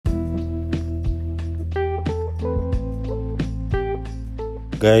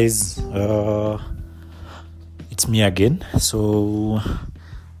guys, it's me again. So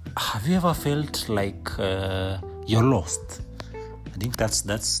have you ever felt like you're lost? I think that's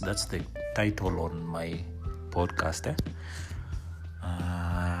the title on my podcast.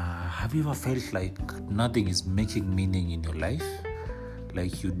 Have you ever felt like nothing is making meaning in your life?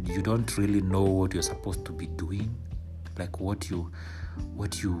 Like you don't really know what you're supposed to be doing, like what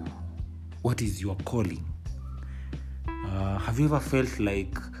is your calling? Have you ever felt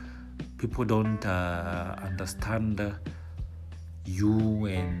like people don't understand you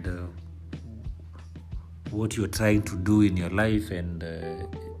and what you're trying to do in your life? And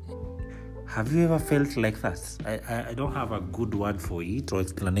have you ever felt like that? I don't have a good word for it or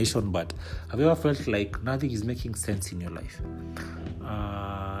explanation, but have you ever felt like nothing is making sense in your life?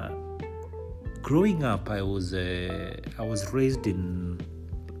 Growing up, I was raised in,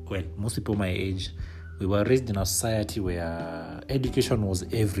 most people my age, we were raised in a society where education was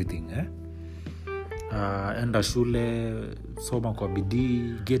everything. Enda shule, soma kwa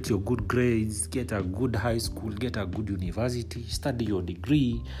bidii, get your good grades, get a good high school, get a good university, study your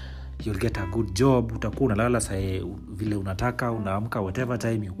degree, you'll get a good job, utakuwa unalala saa vile unataka, unaamka whatever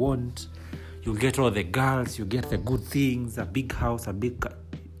time you want, you'll get all the girls, you get the good things, a big house, a big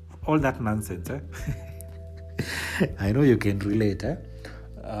all that nonsense. I know you can relate.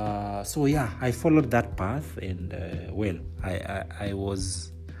 So I followed that path, and I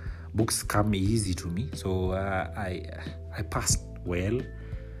was, books come easy to me, so I passed well.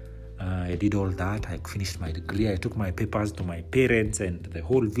 I did all that. I finished my degree. I took my papers to my parents, and the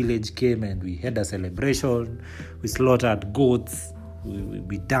whole village came, and we had a celebration. We slaughtered goats.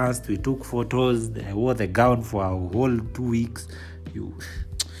 We danced. We took photos. I wore the gown for a whole 2 weeks.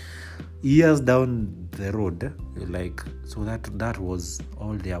 Years down the road, so that was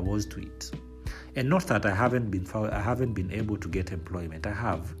all there was to it. And not that I haven't been able to get employment. I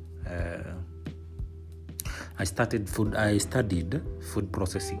have. I studied food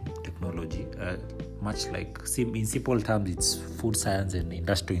processing technology, much like, in simple terms, it's food science and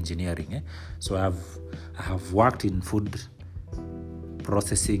industrial engineering. So I have worked in food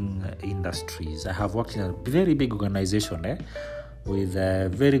processing industries. I have worked in a very big organization with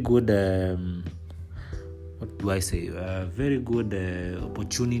very good very good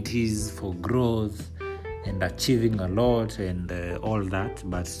opportunities for growth and achieving a lot and all that,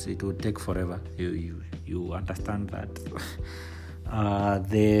 but it would take forever. You understand that.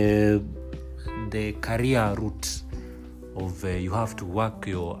 The career route of you have to work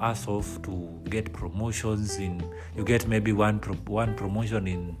your ass off to get promotions. You get maybe one promotion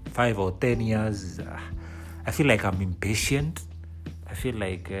in 5 or 10 years. I feel like I'm impatient. I feel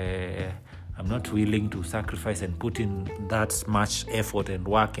like I'm not willing to sacrifice and put in that much effort and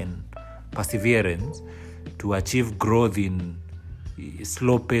work and perseverance to achieve growth in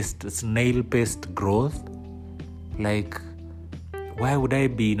slow-paced, snail-paced growth. Like, why would I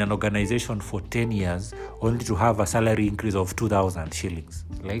be in an organization for 10 years only to have a salary increase of 2,000 shillings?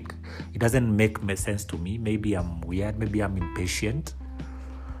 Like, it doesn't make sense to me. Maybe I'm weird. Maybe I'm impatient.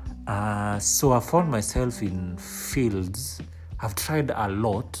 So I found myself in fields. I've tried a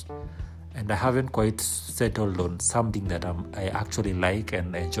lot, and I haven't quite settled on something that I actually like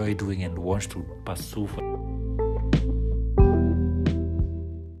and enjoy doing and want to pursue.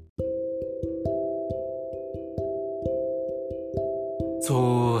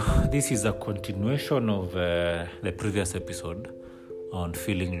 So this is a continuation of the previous episode on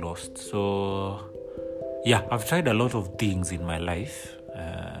feeling lost. So I've tried a lot of things in my life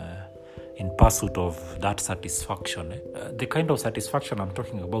in pursuit of that satisfaction. The kind of satisfaction I'm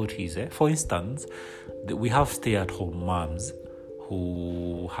talking about is, for instance, we have stay-at-home moms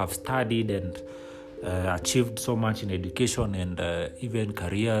who have studied and achieved so much in education and even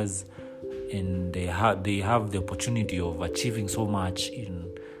careers, and they have the opportunity of achieving so much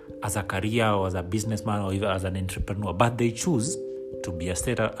as a career or as a businessman or even as an entrepreneur, but they choose to be a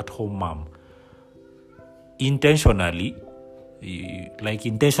stay-at-home mom intentionally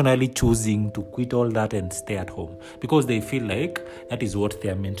choosing to quit all that and stay at home because they feel like that is what they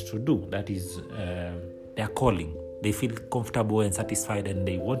are meant to do. That is their calling. They feel comfortable and satisfied, and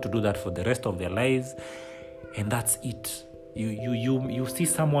they want to do that for the rest of their lives, and that's it. You see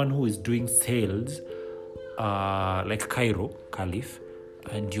someone who is doing sales like Caliph,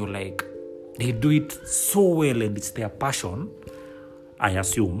 and you're like, they do it so well and it's their passion, I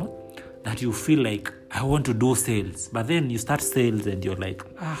assume, that you feel like, I want to do sales. But then you start sales and you're like,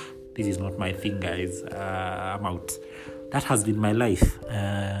 this is not my thing, guys. I'm out. That has been my life.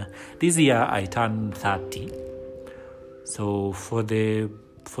 This year I turned 30. So for the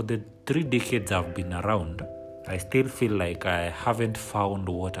 3 decades I've been around, I still feel like I haven't found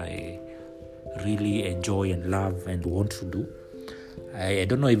what I really enjoy and love and want to do. I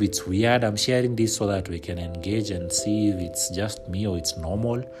don't know if it's weird. I'm sharing this so that we can engage and see if it's just me or it's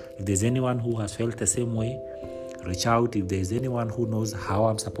normal. If there's anyone who has felt the same way, reach out. If there's anyone who knows how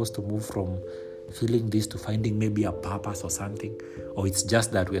I'm supposed to move from feeling this to finding maybe a purpose or something, or it's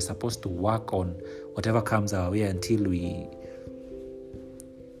just that we're supposed to work on whatever comes our way until we,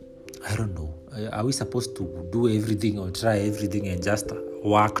 I don't know, are we supposed to do everything or try everything and just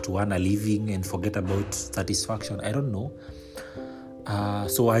work to earn a living and forget about satisfaction? I don't know.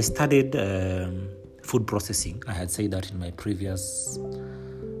 So I studied food processing. I had said that in my previous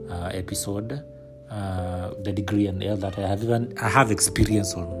episode. The degree and all that I have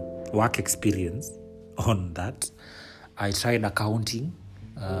experience on work experience on that. I tried accounting,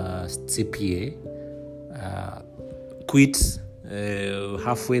 CPA, quit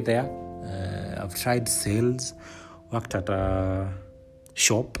halfway there. I've tried sales, worked at a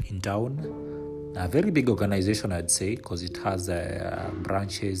shop in town, a very big organization, I'd say, because it has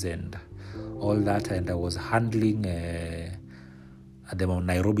branches and all that, and I was handling at the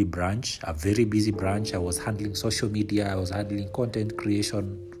Nairobi branch, a very busy branch. I was handling social media, I was handling content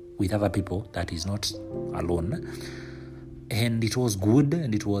creation with other people, that is not alone. And it was good,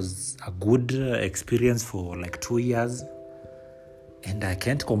 and it was a good experience for like 2 years. And I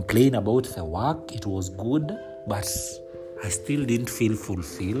can't complain about the work. It was good, but I still didn't feel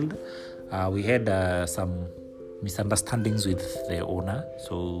fulfilled. We had some misunderstandings with the owner,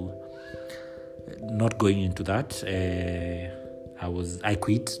 so not going into that. I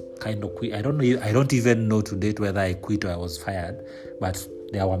quit, kind of quit. I don't even know to date whether I quit or I was fired, but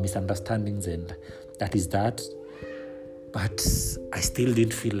there were misunderstandings, and that is that. But I still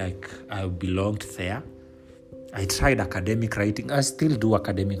didn't feel like I belonged there. I tried academic writing. I still do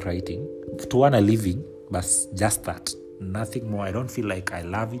academic writing to earn a living, but just that, nothing more. I don't feel like I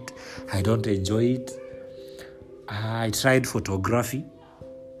love it. I don't enjoy it. I tried photography.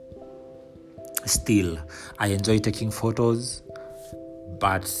 Still, I enjoy taking photos,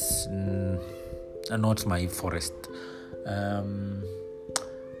 but not my forest. I'm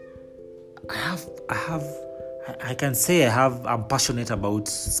passionate about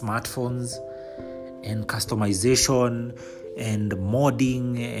smartphones and customization and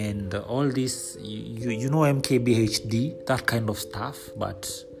modding and all this, you know, MKBHD, that kind of stuff, but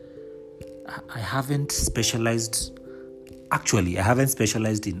I haven't specialized. Actually, I haven't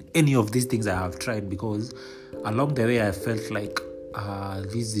specialized in any of these things I have tried, because along the way I felt like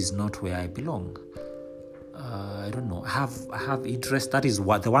this is not where I belong. I don't know. I have interest. That is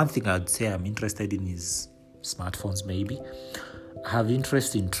what the one thing I'd say I'm interested in is smartphones. Maybe I have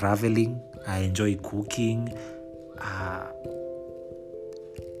interest in traveling. I enjoy cooking.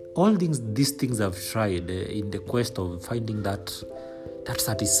 All these things I've tried in the quest of finding that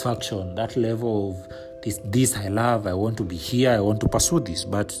satisfaction, that level of this I love. I want to be here. I want to pursue this,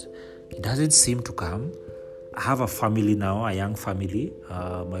 but it doesn't seem to come. I have a family now, a young family.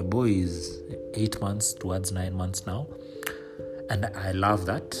 My boy is 8 months towards 9 months now, and I love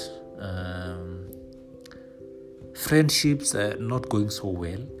that. Friendships are not going so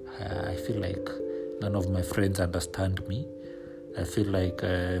well. I feel like none of my friends understand me. I feel like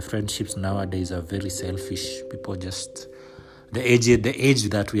friendships nowadays are very selfish. People just the age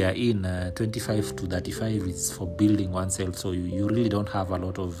that we are in, 25 to 35, is for building oneself. So you really don't have a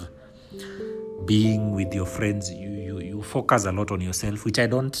lot of being with your friends. You focus a lot on yourself, which I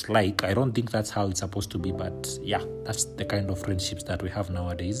don't like. I don't think that's how it's supposed to be, but yeah, that's the kind of friendships that we have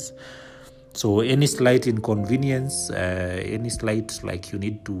nowadays. So any slight inconvenience, any slight, like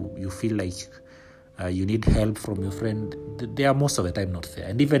you feel like you need help from your friend, they are most of the time not there.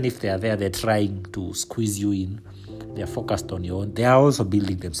 And even if they are there, they're trying to squeeze you in. They're focused on your own. They are also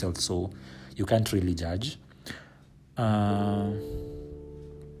building themselves, so you can't really judge.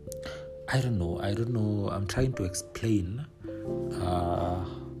 I don't know. I'm trying to explain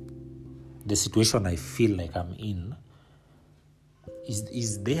the situation I feel like I'm in.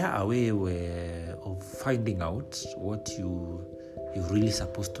 Is there a way of finding out what you're really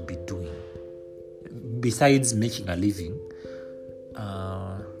supposed to be doing besides making a living?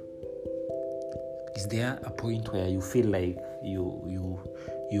 Is there a point where you feel like you're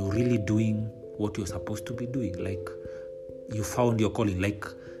really doing what you're supposed to be doing? Like you found your calling. Like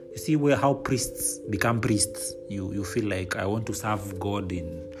you see how priests become priests. You feel like I want to serve God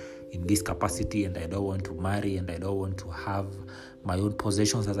in this capacity, and I don't want to marry, and I don't want to have my own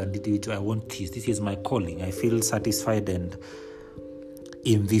possessions as an individual. I want this. This is my calling. I feel satisfied and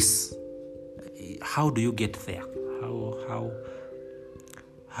in this. How do you get there?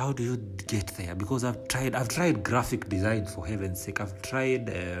 how do you get there? Because I've tried graphic design, for heaven's sake. I've tried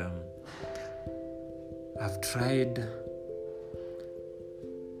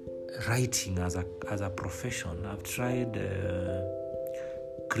writing as a profession. I've tried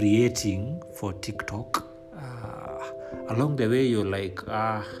creating for TikTok. Along the way, you're like,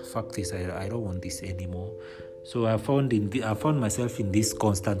 fuck this, I don't want this anymore. So I found myself in this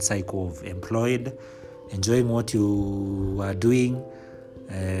constant cycle of employed, enjoying what you are doing,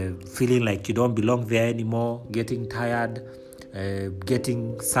 feeling like you don't belong there anymore, getting tired,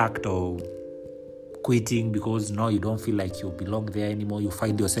 getting sacked or quitting because now you don't feel like you belong there anymore. You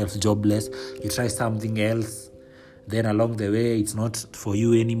find yourself jobless. You try something else. Then along the way, it's not for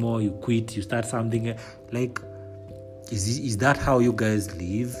you anymore. You quit. You start something like. Is that how you guys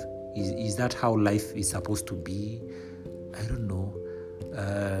live? Is that how life is supposed to be? I don't know.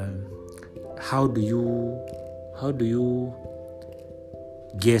 How do you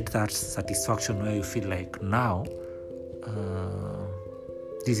get that satisfaction where you feel like now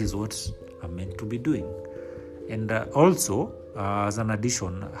this is what I'm meant to be doing? And also, as an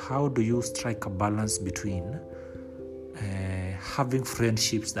addition, how do you strike a balance between having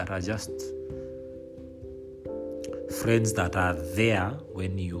friendships that are just friends that are there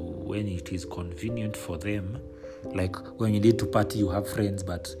when it is convenient for them, like when you need to party you have friends,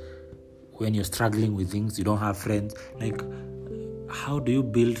 but when you're struggling with things you don't have friends. Like, how do you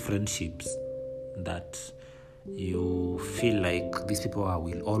build friendships that you feel like these people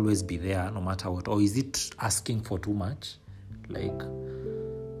will always be there no matter what? Or is it asking for too much? Like,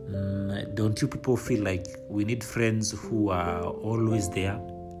 don't you people feel like we need friends who are always there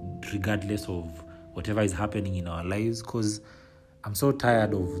regardless of whatever is happening in our lives? Because I'm so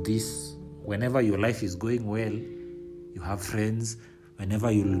tired of this. Whenever your life is going well, you have friends. Whenever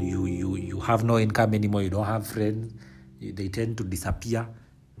you have no income anymore, you don't have friends. They tend to disappear.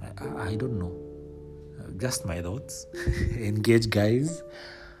 I don't know. Just my thoughts. Engage, guys.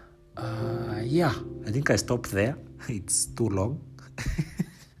 I think I stopped there. It's too long.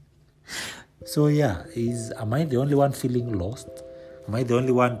 So am I the only one feeling lost? Am I the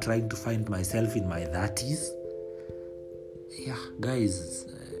only one trying to find myself in my 30s? Yeah, guys,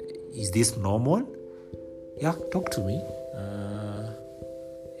 is this normal? Yeah, talk to me.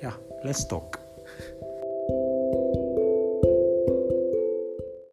 Let's talk.